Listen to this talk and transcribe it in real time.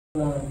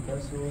On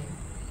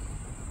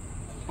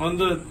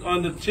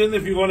the chin,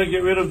 if you want to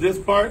get rid of this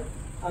part.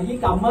 Ở dưới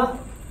cằm á,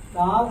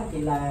 đó các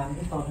chị làm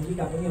cái phần dưới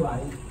cằm như vậy.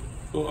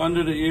 Go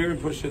under the ear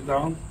and push it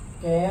down.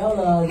 Kéo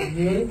lên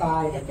dưới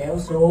tai và kéo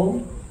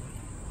xuống.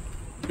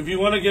 If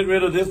you want to get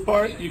rid of this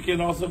part, you can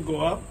also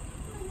go up.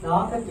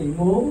 Đó, các chị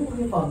muốn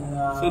cái phần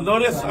so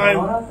notice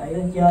I'm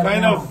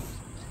kind of,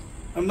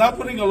 I'm not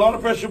putting a lot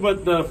of pressure, but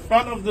the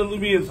front of the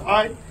lumi is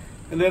high,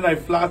 and then I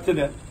flatten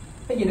it.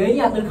 Cái gì đấy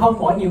nha, tôi không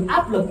bỏ nhiều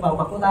áp lực vào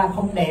mặt của ta,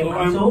 không đè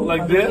mặt xuống,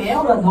 like mà tôi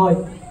kéo lên thôi,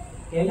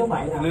 kéo giống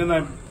vậy nè. And then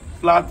I'm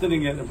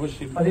flattening it and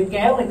pushing. Và tôi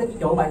kéo này tới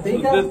chỗ bài tí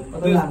đó,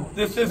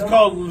 This is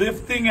called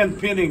lifting and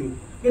pinning.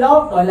 Cái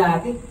đó gọi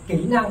là cái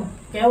kỹ năng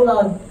kéo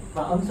lên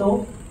và ấn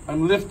xuống.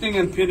 I'm lifting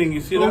and pinning.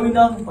 You see tôi that?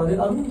 nâng và tôi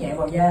ấn nhẹ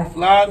vào da.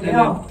 Flat and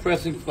then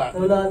pressing flat.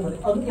 Tôi lên và tôi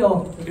ấn vô,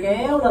 tôi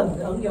kéo lên,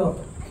 tôi ấn vô.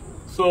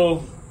 So,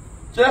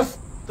 just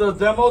the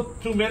demo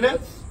 2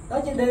 minutes. Đó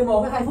chỉ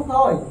demo cái 2 phút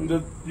thôi.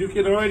 You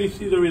can already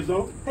see the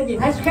result. Các chị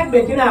thấy sự khác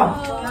biệt chứ nào?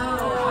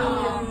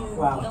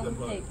 Wow.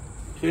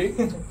 Okay.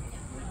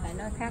 Phải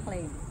nói khác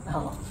liền.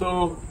 So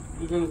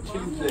we're gonna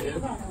change the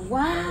head.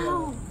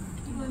 Wow.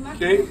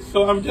 Okay. So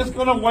I'm just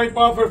gonna wipe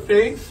off her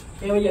face.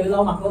 Thì bây giờ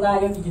lau mặt cô ta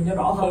cho chị nhìn cho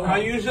rõ hơn. So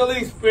I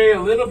usually spray a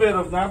little bit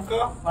of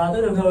napka. Và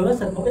tôi thường nó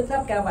xịt một ít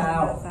napka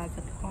vào. Xài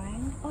xịt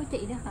khoáng. Ôi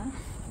chị đó hả?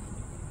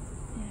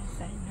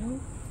 Xài nước.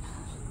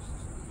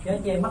 Nhớ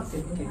che mắt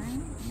xịt chị.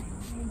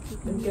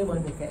 Đứng kế bên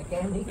thì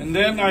kém đi. And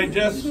then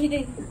I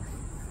just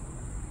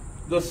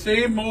the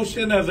same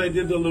motion as I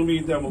did the lumi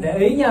demo. Để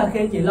ý nha,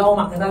 khi chị lau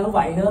mặt người ta cũng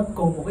vậy nữa,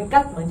 cùng một cái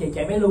cách mà chị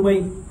chạy máy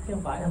lumi, chứ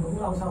không phải là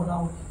muốn lau sau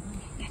lau.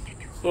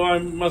 So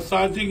I'm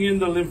massaging in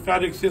the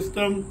lymphatic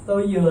system.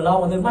 Tôi vừa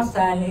lau mà tôi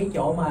massage cái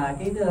chỗ mà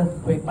cái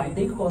huyệt bại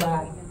tí của cô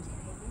ta.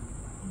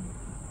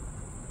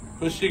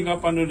 Pushing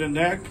up under the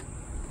neck.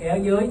 Kéo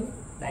dưới,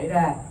 đẩy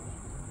ra,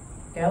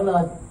 kéo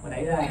lên và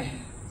đẩy ra,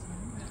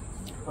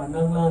 và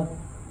nâng lên,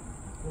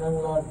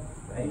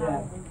 đẩy ra,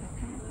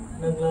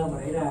 nâng lên và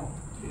đẩy ra.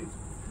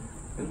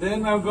 And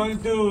then I'm going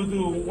to do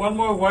one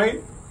more wipe.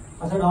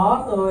 Và sau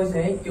đó tôi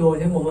sẽ chùi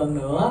thêm một lần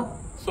nữa.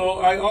 So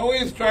I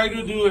always try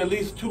to do at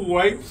least 2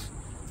 wipes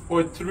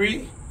or 3.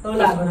 Tôi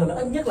làm thường là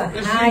ít nhất là 2.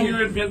 Especially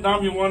here in Vietnam,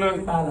 you want to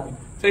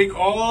take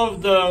all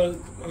of the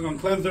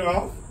cleanser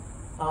off.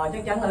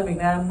 Chắc chắn ở Việt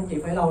Nam chị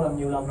phải lau làm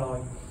nhiều lần rồi,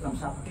 làm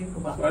sạch cái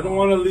khuôn mặt. I don't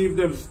want to leave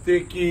them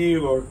sticky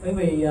or. Bởi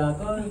vì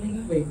có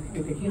việc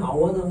điều kiện khí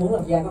hậu, tôi muốn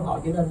làm da của họ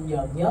trở nên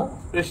nhờn nhớt.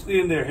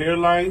 Especially in their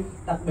hairline.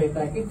 Đặc biệt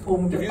là cái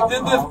phun trên If tóc you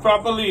của did this họ.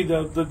 properly,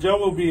 the gel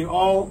will be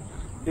all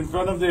in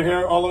front of their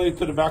hair, all the way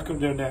to the back of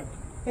their neck.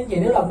 Cái gì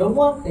nếu làm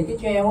đúng á, thì cái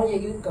gel á,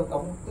 cái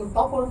cọng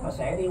tóc á, nó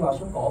sẽ đi vào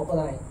xuống cổ của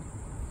này.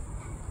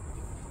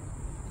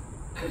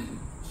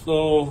 So,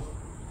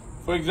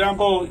 for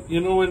example, you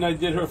know when I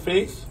did her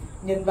face?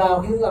 Nhìn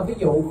vào khi làm ví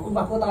dụ khuôn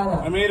mặt của ta nè.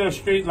 I made a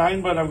straight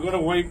line, but I'm going to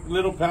wipe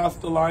little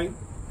past the line.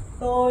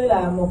 Tôi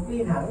làm một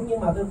ly thẳng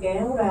nhưng mà tôi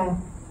kéo ra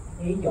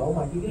cái chỗ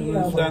mà cái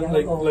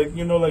like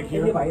you know, like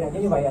here. Như vậy là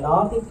như vậy là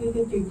đó,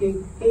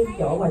 cái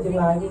chỗ mà chân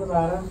lai của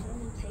ta đó,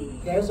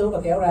 kéo xuống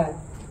và kéo ra.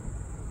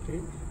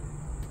 Okay.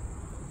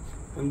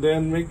 And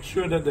then make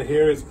sure that the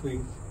hair is clean.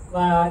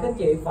 Và các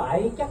chị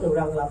phải chắc được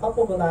rằng là tóc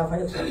của cô ta phải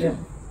được sạch nha.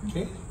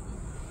 Okay.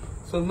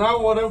 So now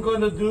what I'm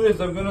going to do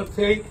is I'm going to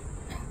take,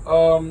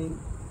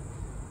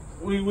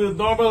 we will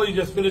normally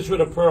just finish with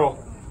a pearl.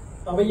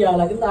 Còn bây giờ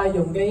là chúng ta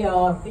dùng cái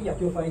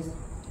dập your face.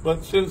 But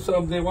since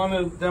they want to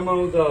demo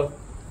our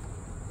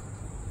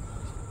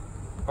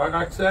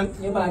accent.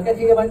 Nhưng mà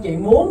khi các anh chị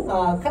muốn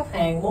khách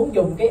hàng muốn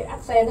dùng cái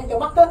accent cho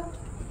mắt á.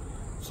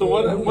 So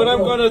what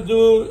I'm going to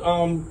do,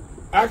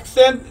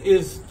 accent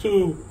is to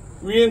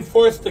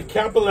reinforce the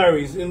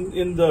capillaries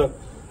in the,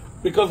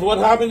 because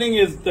what's happening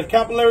is the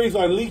capillaries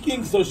are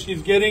leaking, so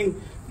she's getting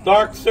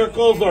dark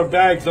circles or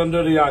bags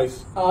under the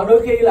eyes.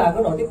 Đôi khi là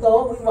cái nội tiết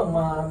tố, cái phần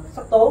mà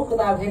sắc tố của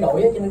ta thay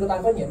đổi, cho nên người ta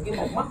có những cái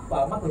bọng mắt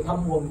và mắt bị thâm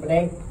quầng và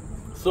đen.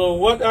 So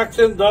what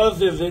accent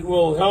does is it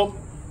will help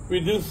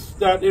reduce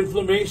that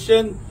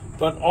inflammation,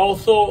 but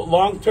also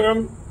long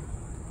term,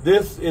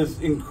 this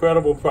is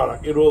incredible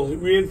product. It will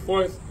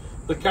reinforce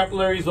the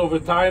capillaries over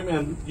time,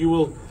 and you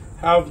will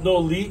have no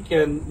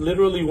leak. And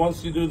literally,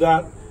 once you do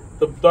that,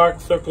 the dark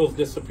circles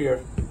disappear.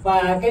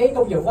 Và cái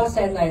công dụng của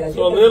accent này là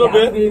giúp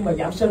giảm viêm và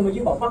giảm sưng ở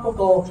dưới bọng mắt của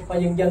cô, và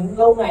dần dần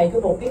lâu ngày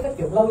cái một cái tác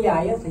dụng lâu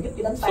dài á, sẽ giúp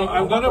cho đánh tan. So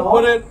I'm going to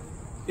put it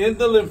in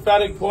the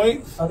lymphatic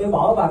points. Tôi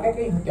bỏ vào các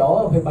cái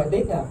chỗ huyệt bài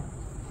tiết nè.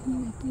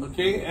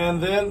 Okay,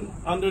 and then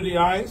under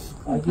the eyes.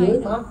 Ở dưới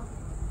mắt.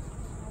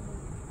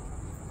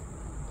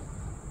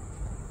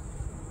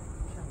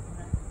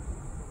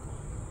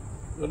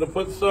 I'm going to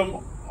put some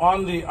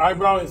on the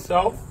eyebrow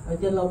itself. Ở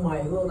trên lông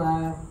mày của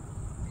ta.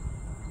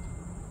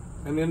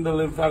 And in the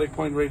lymphatic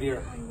point right here.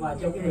 Và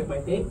trong cái huyệt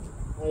bài tiết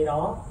ngay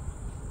đó.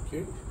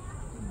 Okay.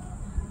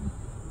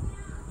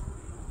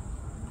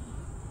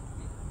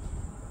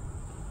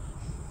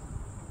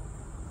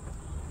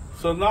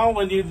 So now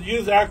when you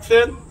use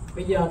accent,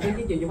 bây giờ cái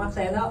chị dùng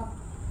accent đó,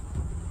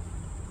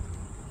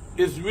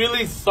 it's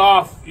really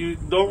soft. You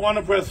don't want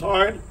to press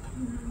hard.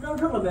 Nó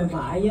rất là mềm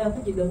mại nha,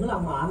 các chị đừng có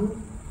làm mạnh,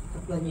 thật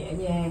là nhẹ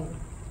nhàng.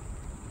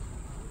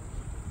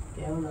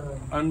 kéo lên.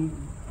 I'm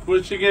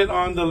pushing it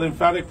on the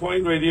lymphatic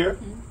point right here.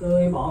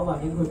 Tôi bỏ vào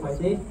những huyệt bài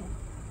tiết,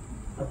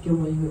 tập trung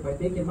vào những huyệt bài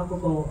tiết trên mắt của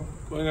cô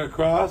Going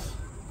across.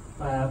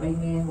 và bay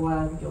ngang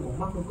qua chỗ bụng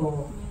mắt của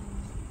cô.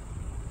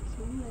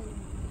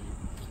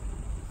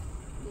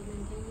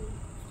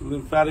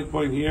 Lymphatic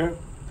point here.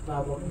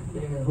 Và một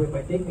huyệt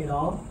bài tiết ngay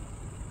đó.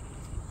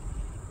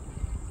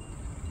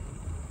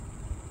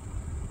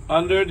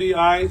 Under the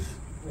eyes.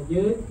 Và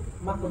dưới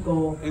mắt của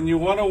cô. And you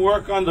want to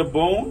work on the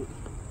bone.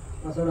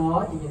 Và sau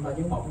đó chị nhìn vào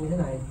những bọng như thế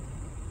này,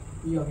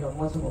 đi vòng vòng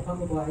qua xung quanh mắt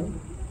của cô ấy.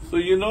 So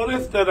you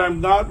notice that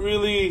I'm not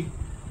really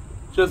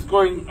just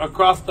going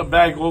across the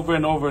bag over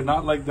and over,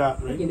 not like that,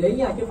 Chị right? để ý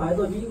nha, chứ không phải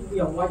tôi chỉ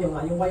vòng qua vòng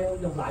lại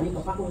vòng lại với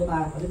cặp mắt của người ta,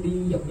 mà nó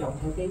đi vòng vòng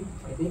theo cái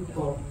bài tiết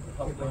của cô,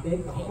 còn bài tiết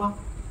còn hốc mắt.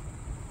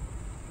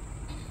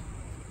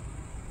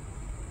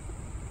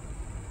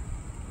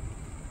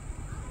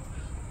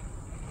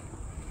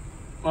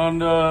 On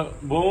the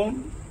bone.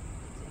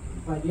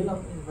 Và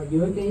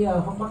dưới cái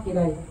hốc mắt dưới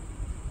đây,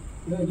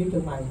 dưới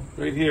chân mày.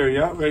 Right here,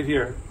 yeah, right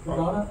here. Đó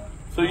đó.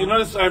 So you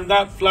notice I'm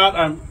not flat,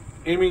 I'm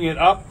aiming it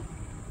up.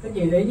 Các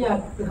chị đấy nha,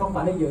 tôi không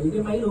phải là giữ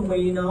cái máy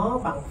lumi nó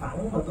bằng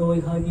phẳng mà tôi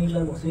hơi nghiêng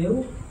lên một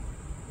xíu.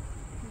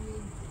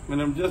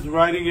 And I'm just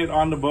writing it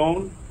on the bone.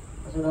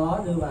 Và sau đó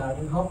đưa vào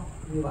trên hốc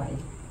như vậy.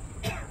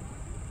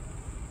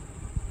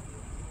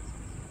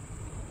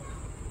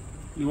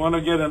 You want to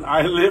get an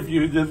eye lift,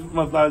 you just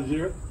massage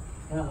here.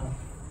 Yeah.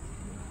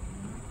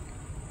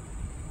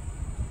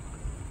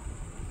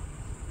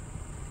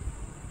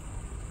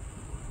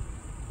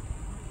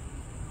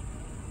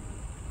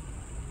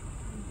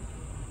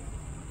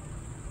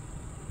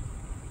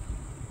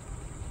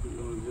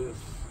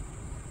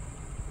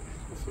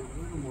 Just a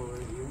little more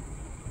right here.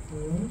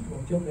 Một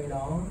chút đây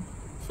đó.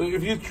 So if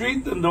you treat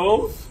the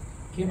nose,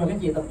 Khi mà các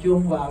chị tập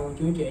trung vào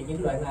chữa trị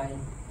những đoạn này,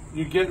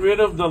 you get rid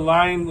of the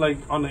line like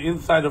on the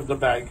inside of the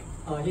bag.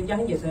 chắc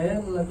chắn chị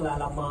sẽ là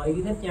làm mờ đi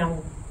cái nếp nhăn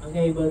ở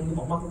ngay bên cái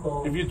bọng mắt của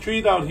cô. If you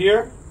treat out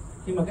here,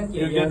 Khi mà các chị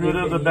you get rid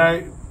of the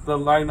bag, the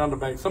line on the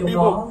bag. Some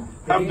people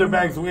have their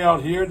bags way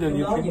out here, then Trong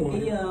you đó treat những more.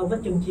 cái vết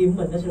chân chim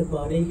mình nó sẽ được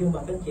mờ đi khi mà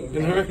các chị.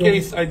 In her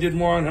case, I did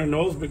more on her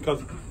nose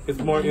because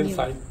it's more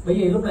inside. Bởi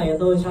vì lúc này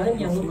tôi xóa nếp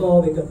nhăn của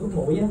cô bị cần thuốc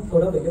mũi á,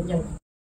 cô đó bị nếp nhăn